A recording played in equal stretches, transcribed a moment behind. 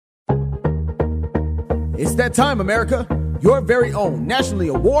It's that time, America. Your very own nationally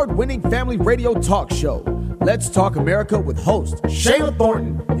award-winning family radio talk show, Let's Talk America with host Shayla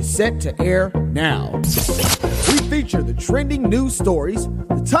Thornton, is set to air now. We feature the trending news stories,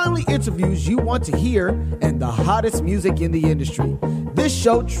 the timely interviews you want to hear, and the hottest music in the industry. This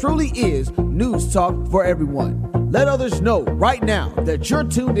show truly is news talk for everyone. Let others know right now that you're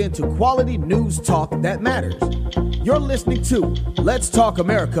tuned into quality news talk that matters. You're listening to Let's Talk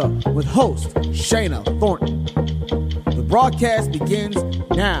America with host Shayna Thornton. The broadcast begins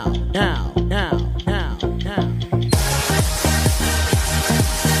now.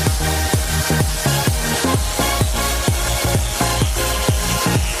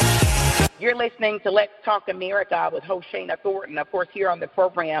 You're listening to Let's Talk America with host Shayna Thornton. Of course, here on the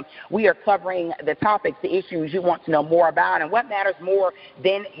program, we are covering the topics, the issues you want to know more about, and what matters more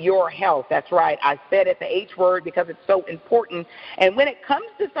than your health. That's right. I said it, the H word, because it's so important. And when it comes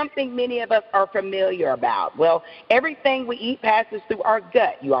to something many of us are familiar about, well, everything we eat passes through our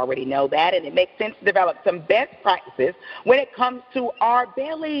gut. You already know that, and it makes sense to develop some best practices when it comes to our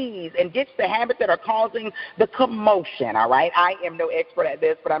bellies and ditch the habits that are causing the commotion, all right? I am no expert at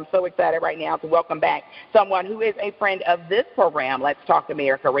this, but I'm so excited right now to welcome back someone who is a friend of this program, Let's Talk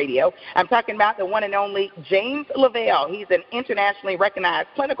America Radio. I'm talking about the one and only James Lavelle. He's an internationally recognized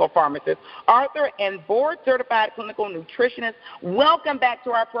clinical pharmacist, author, and board-certified clinical nutritionist. Welcome back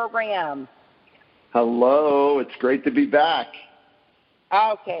to our program. Hello. It's great to be back.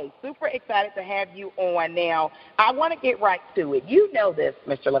 Okay, super excited to have you on. Now, I want to get right to it. You know this,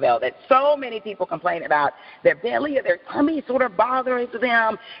 Mr. Lavelle, that so many people complain about their belly or their tummy sort of bothering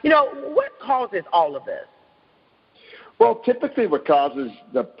them. You know, what causes all of this? Well, typically what causes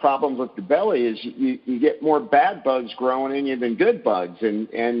the problems with the belly is you get more bad bugs growing in you than good bugs.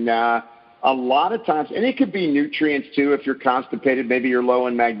 And a lot of times, and it could be nutrients too if you're constipated, maybe you're low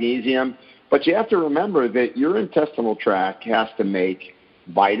in magnesium. But you have to remember that your intestinal tract has to make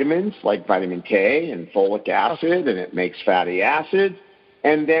vitamins like vitamin K and folic acid, and it makes fatty acids.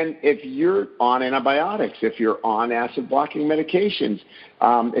 And then if you're on antibiotics, if you're on acid-blocking medications,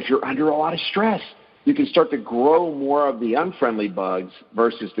 if you're under a lot of stress, you can start to grow more of the unfriendly bugs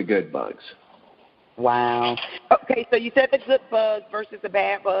versus the good bugs. Wow. Okay, so you said the good bugs versus the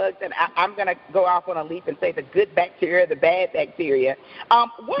bad bugs, and I'm going to go off on a leap and say the good bacteria, the bad bacteria.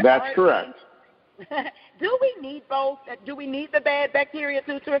 That's correct. Do we need both? Do we need the bad bacteria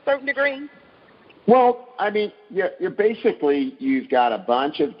too, to a certain degree? Well, I mean, you've got a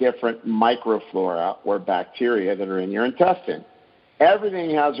bunch of different microflora or bacteria that are in your intestine. Everything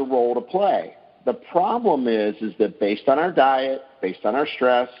has a role to play. The problem is that based on our diet, based on our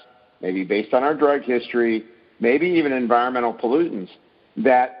stress, maybe based on our drug history, maybe even environmental pollutants,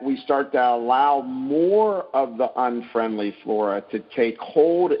 that we start to allow more of the unfriendly flora to take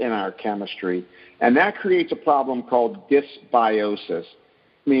hold in our chemistry. And that creates a problem called dysbiosis,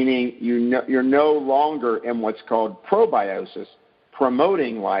 meaning you're no longer in what's called probiosis,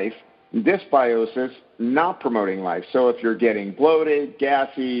 promoting life, dysbiosis, not promoting life. So if you're getting bloated,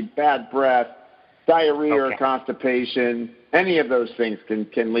 gassy, bad breath, diarrhea or constipation, any of those things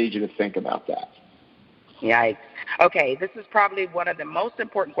can lead you to think about that. Yikes. Okay, this is probably one of the most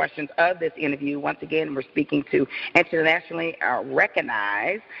important questions of this interview. Once again, we're speaking to internationally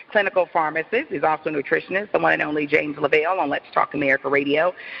recognized clinical pharmacist. He's also a nutritionist, the one and only James Lavelle on Let's Talk America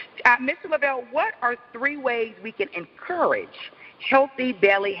Radio. Mr. Lavelle, what are 3 ways we can encourage healthy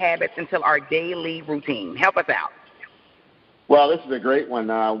belly habits into our daily routine? Help us out. Well, this is a great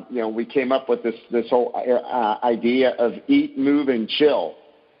one. We came up with this whole idea of eat, move, and chill,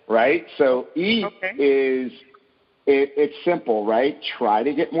 right? So eat is it's simple, right? Try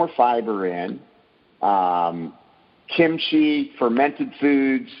to get more fiber in. Kimchi, fermented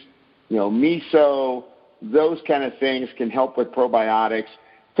foods, miso, those kind of things can help with probiotics.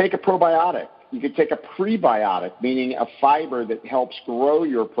 Take a probiotic. You could take a prebiotic, meaning a fiber that helps grow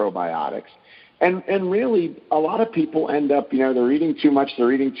your probiotics. And really, a lot of people end up, they're eating too much,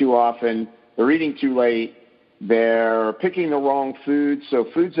 they're eating too often, they're eating too late, they're picking the wrong foods. So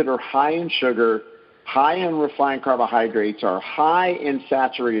foods that are high in sugar, high in refined carbohydrates, or high in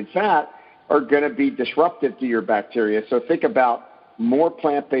saturated fat are going to be disruptive to your bacteria. So think about more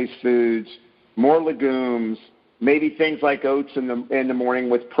plant-based foods, more legumes, maybe things like oats in the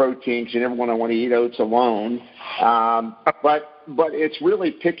morning with protein, because you never want to eat oats alone. But it's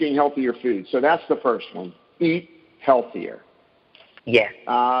really picking healthier foods. So that's the first one. Eat healthier. Yes.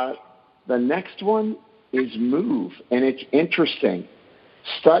 The next one is move, and it's interesting.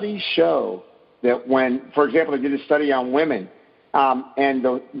 Studies show that for example, they did a study on women, and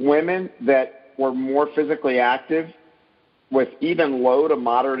the women that were more physically active with even low to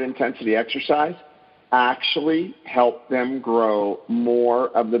moderate intensity exercise actually help them grow more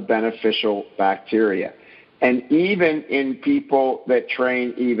of the beneficial bacteria. And even in people that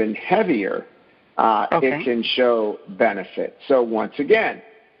train even heavier, it can show benefit. So once again,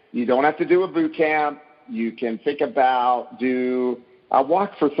 you don't have to do a boot camp. You can think about do a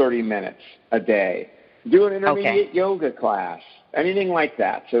walk for 30 minutes a day. Do an intermediate yoga class, anything like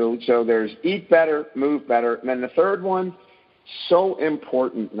that. So there's eat better, move better. And then the third one, so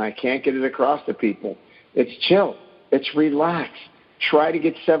important, and I can't get it across to people, it's chill. It's relax. Try to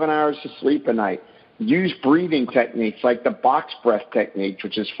get 7 hours of sleep a night. Use breathing techniques like the box breath technique,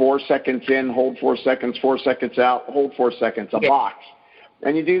 which is 4 seconds in, hold 4 seconds, 4 seconds out, hold 4 seconds, a box.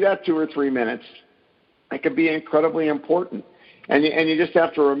 And you do that 2 or 3 minutes. It could be incredibly important. And you just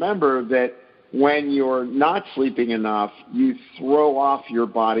have to remember that when you're not sleeping enough, you throw off your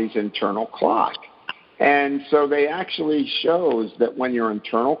body's internal clock. And so they actually shows that when your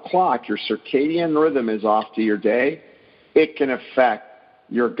internal clock, your circadian rhythm is off to your day, it can affect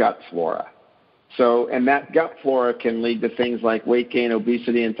your gut flora. So, and that gut flora can lead to things like weight gain,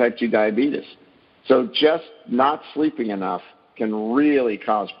 obesity, and type 2 diabetes. So just not sleeping enough can really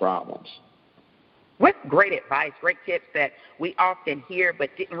cause problems. What great advice, great tips that we often hear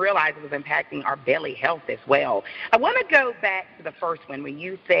but didn't realize it was impacting our belly health as well. I want to go back to the first one when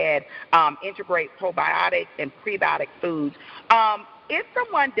you said integrate probiotics and prebiotic foods. If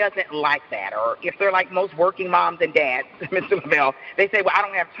someone doesn't like that, or if they're like most working moms and dads, Mr. Lavelle, they say, well, I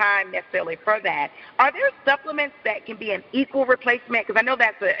don't have time necessarily for that. Are there supplements that can be an equal replacement? Because I know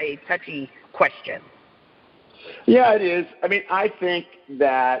that's a touchy question. Yeah, it is. I mean, I think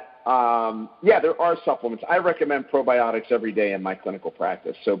that, there are supplements. I recommend probiotics every day in my clinical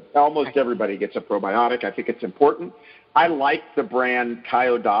practice. So almost everybody gets a probiotic. I think it's important. I like the brand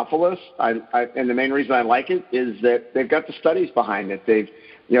Chiodophilus, and the main reason I like it is that they've got the studies behind it. They've,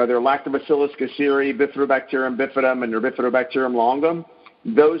 their Lactobacillus gasseri, Bifidobacterium bifidum, and their Bifidobacterium longum.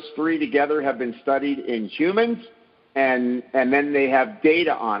 Those three together have been studied in humans, and then they have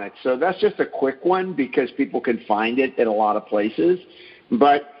data on it. So that's just a quick one because people can find it at a lot of places.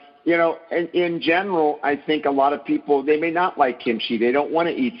 But in general, I think a lot of people, they may not like kimchi. They don't want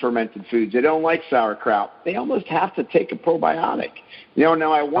to eat fermented foods. They don't like sauerkraut. They almost have to take a probiotic.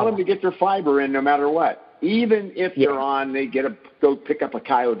 Now I want them to get their fiber in no matter what. Even if they're on, they go pick up a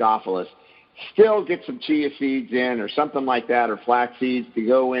Chiodophilus. Still get some chia seeds in or something like that, or flax seeds to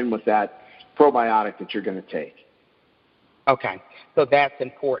go in with that probiotic that you're going to take. Okay, so that's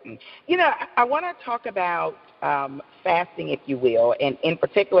important. I want to talk about fasting, if you will, and in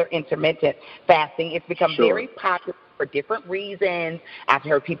particular intermittent fasting. It's become very popular for different reasons. I've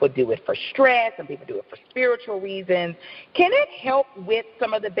heard people do it for stress, and people do it for spiritual reasons. Can it help with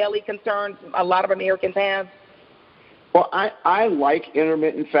some of the belly concerns a lot of Americans have? Well, I like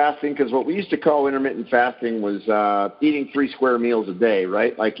intermittent fasting because what we used to call intermittent fasting was eating 3 square meals a day,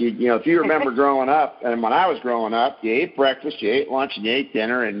 right? Like, if you remember growing up, and when I was growing up, you ate breakfast, you ate lunch, and you ate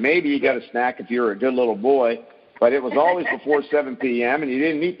dinner, and maybe you got a snack if you were a good little boy, but it was always before 7 p.m., and you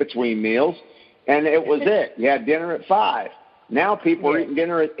didn't eat between meals, and it was it. You had dinner at 5. Now people are eating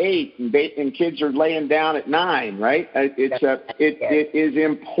dinner at 8, and kids are laying down at 9, right? It is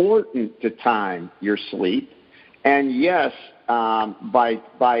important to time your sleep. And yes,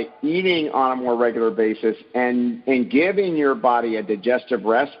 by eating on a more regular basis and giving your body a digestive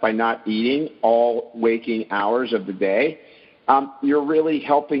rest by not eating all waking hours of the day, you're really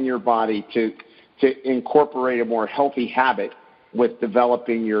helping your body to incorporate a more healthy habit with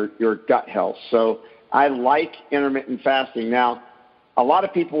developing your gut health. So I like intermittent fasting. Now, a lot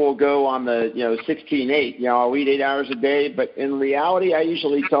of people will go on the 16-8. I'll eat 8 hours a day, but in reality, I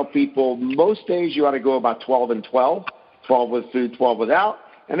usually tell people most days you ought to go about 12 and 12, 12 with food, 12 without,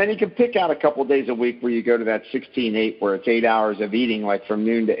 and then you can pick out a couple days a week where you go to that 16-8, where it's 8 hours of eating, like from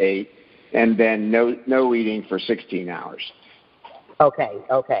noon to 8, and then no eating for 16 hours.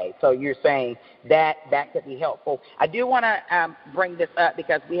 Okay. So you're saying that could be helpful. I do want to bring this up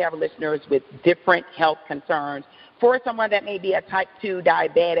because we have listeners with different health concerns. For someone that may be a type 2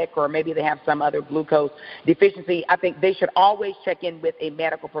 diabetic, or maybe they have some other glucose deficiency, I think they should always check in with a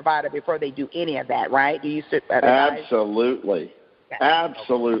medical provider before they do any of that, right? Do you advise? Absolutely. Okay.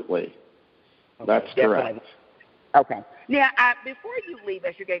 Absolutely. That's correct. Okay. Now, before you leave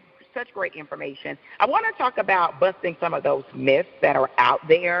us, you gave such great information. I want to talk about busting some of those myths that are out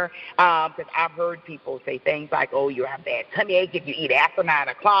there, because I've heard people say things like, oh, you have bad tummy ache if you eat after 9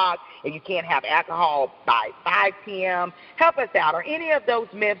 o'clock, and you can't have alcohol by 5 p.m. Help us out. Are any of those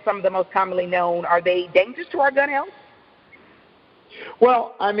myths, some of the most commonly known, are they dangerous to our gut health?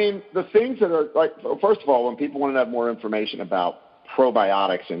 Well, I mean, the things that are, like, first of all, when people want to have more information about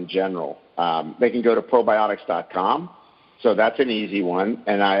probiotics in general. They can go to probiotics.com. So that's an easy one,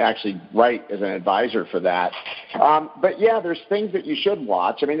 and I actually write as an advisor for that. But, yeah, there's things that you should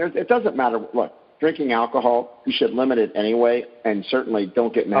watch. I mean, it doesn't matter. Look, drinking alcohol, you should limit it anyway, and certainly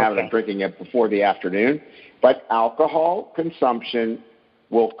don't get in the habit of drinking it before the afternoon. But alcohol consumption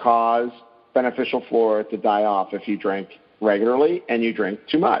will cause beneficial flora to die off if you drink regularly and you drink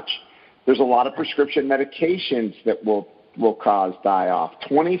too much. There's a lot of prescription medications that will cause die-off.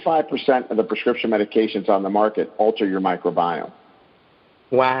 25% of the prescription medications on the market alter your microbiome.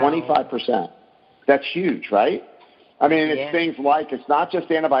 Wow. 25%. That's huge, right? I mean, it's things like, it's not just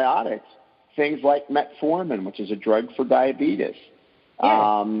antibiotics, things like metformin, which is a drug for diabetes.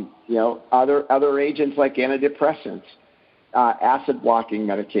 Other agents like antidepressants, acid-blocking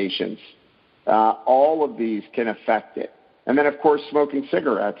medications. All of these can affect it. And then, of course, smoking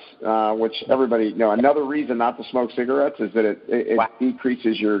cigarettes, which everybody another reason not to smoke cigarettes is that it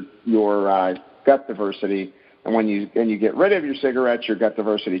decreases your gut diversity. And when you get rid of your cigarettes, your gut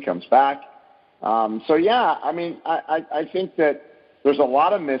diversity comes back. I think that there's a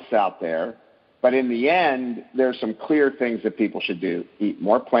lot of myths out there. But in the end, there's some clear things that people should do. Eat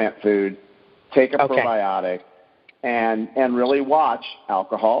more plant food, take a probiotic, and really watch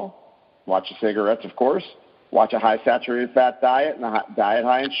alcohol, watch the cigarettes, of course, watch a high saturated fat diet and a diet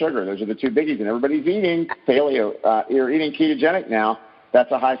high in sugar. Those are the two biggies. And everybody's eating paleo, you're eating ketogenic now. That's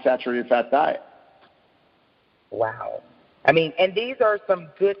a high saturated fat diet. Wow. I mean, and these are some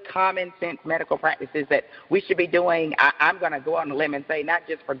good common sense medical practices that we should be doing. I'm going to go on a limb and say not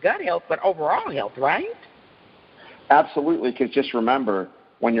just for gut health, but overall health, right? Absolutely, because just remember,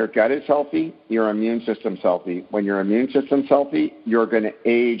 when your gut is healthy, your immune system's healthy. When your immune system's healthy, you're going to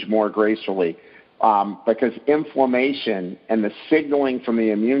age more gracefully. Because inflammation and the signaling from the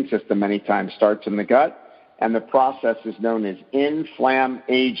immune system many times starts in the gut, and the process is known as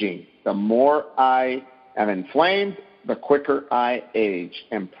inflammaging. The more I am inflamed, the quicker I age.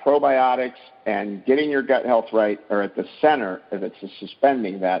 And probiotics and getting your gut health right are at the center of it,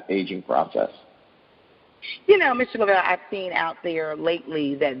 suspending that aging process. You know, Mr. Lavelle, I've seen out there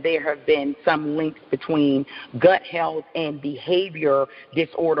lately that there have been some links between gut health and behavior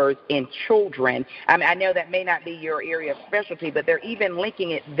disorders in children. I mean, I know that may not be your area of specialty, but they're even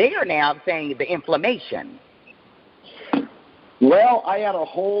linking it there now, saying the inflammation. Well, I had a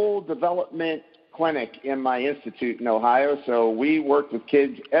whole development clinic in my institute in Ohio, so we worked with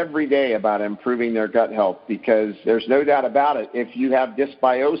kids every day about improving their gut health, because there's no doubt about it. If you have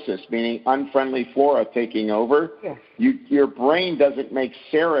dysbiosis, meaning unfriendly flora taking over, your brain doesn't make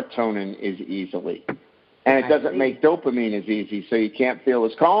serotonin as easily, and it doesn't make dopamine as easy, so you can't feel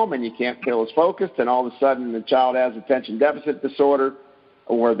as calm and you can't feel as focused, and all of a sudden the child has attention deficit disorder,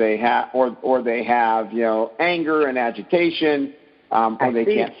 or they have anger and agitation, or they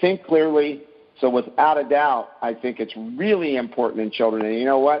can't think clearly. So without a doubt, I think it's really important in children. And you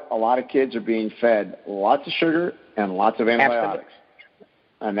know what? A lot of kids are being fed lots of sugar and lots of antibiotics.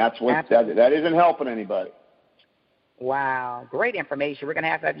 And that's what that isn't helping anybody. Wow. Great information. We're going to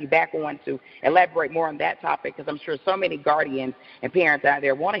have you back on to elaborate more on that topic, because I'm sure so many guardians and parents out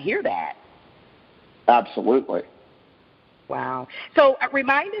there want to hear that. Absolutely. Wow. So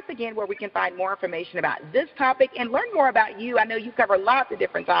remind us again where we can find more information about this topic and learn more about you. I know you cover lots of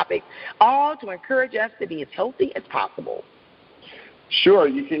different topics, all to encourage us to be as healthy as possible. Sure.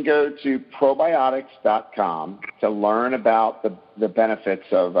 You can go to probiotics.com to learn about the benefits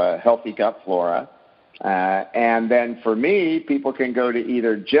of a healthy gut flora. And then for me, people can go to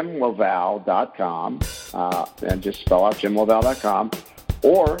either jimlavelle.com and just spell out jimlavelle.com,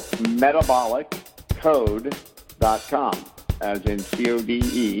 or metabolicCode.com. as in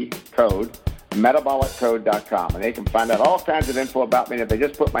CODE, code, metabolicCode.com. And they can find out all kinds of info about me. And if they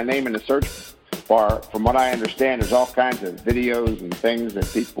just put my name in the search bar, from what I understand, there's all kinds of videos and things that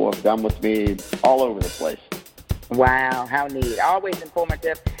people have done with me all over the place. Wow, how neat. Always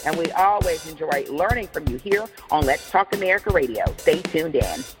informative, and we always enjoy learning from you here on Let's Talk America Radio. Stay tuned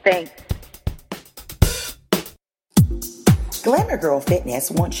in. Thanks. Glamour Girl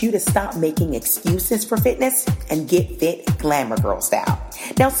Fitness wants you to stop making excuses for fitness and get fit Glamour Girl style.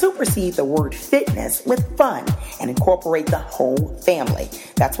 Now supersede the word fitness with fun and incorporate the whole family.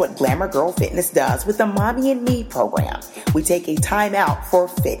 That's what Glamour Girl Fitness does with the Mommy and Me program. We take a time out for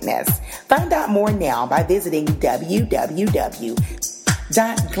fitness. Find out more now by visiting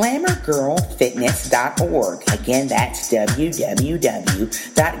www.glamourgirlfitness.org. Again, that's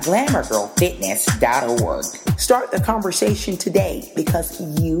www.glamourgirlfitness.org. Start the conversation today, because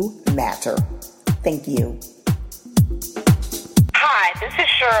you matter. Thank you. Hi, this is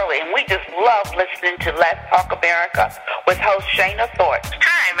Shirley, and we just love listening to Let's Talk America with host Shayna Thornton.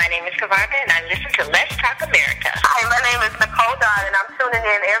 Hi, my name is Kavarga, and I listen to Let's Talk America. Hi, my name is Nicole Dodd, and I'm tuning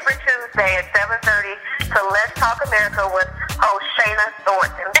in every Tuesday at 7:30 to Let's Talk America with host Shayna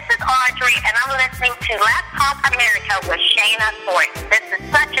Thornton. This is Audrey, and I'm listening to Let's Talk America with Shayna Thornton. This is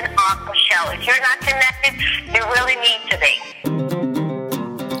such an awesome show. If you're not connected, you really need to be.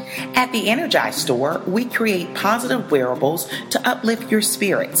 At the Energize store, we create positive wearables to uplift your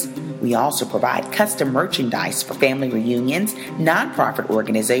spirits. We also provide custom merchandise for family reunions, nonprofit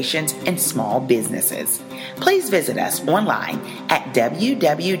organizations, and small businesses. Please visit us online at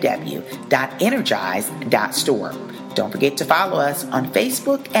www.energize.store. Don't forget to follow us on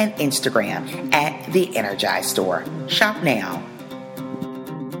Facebook and Instagram at The Energize Store. Shop now.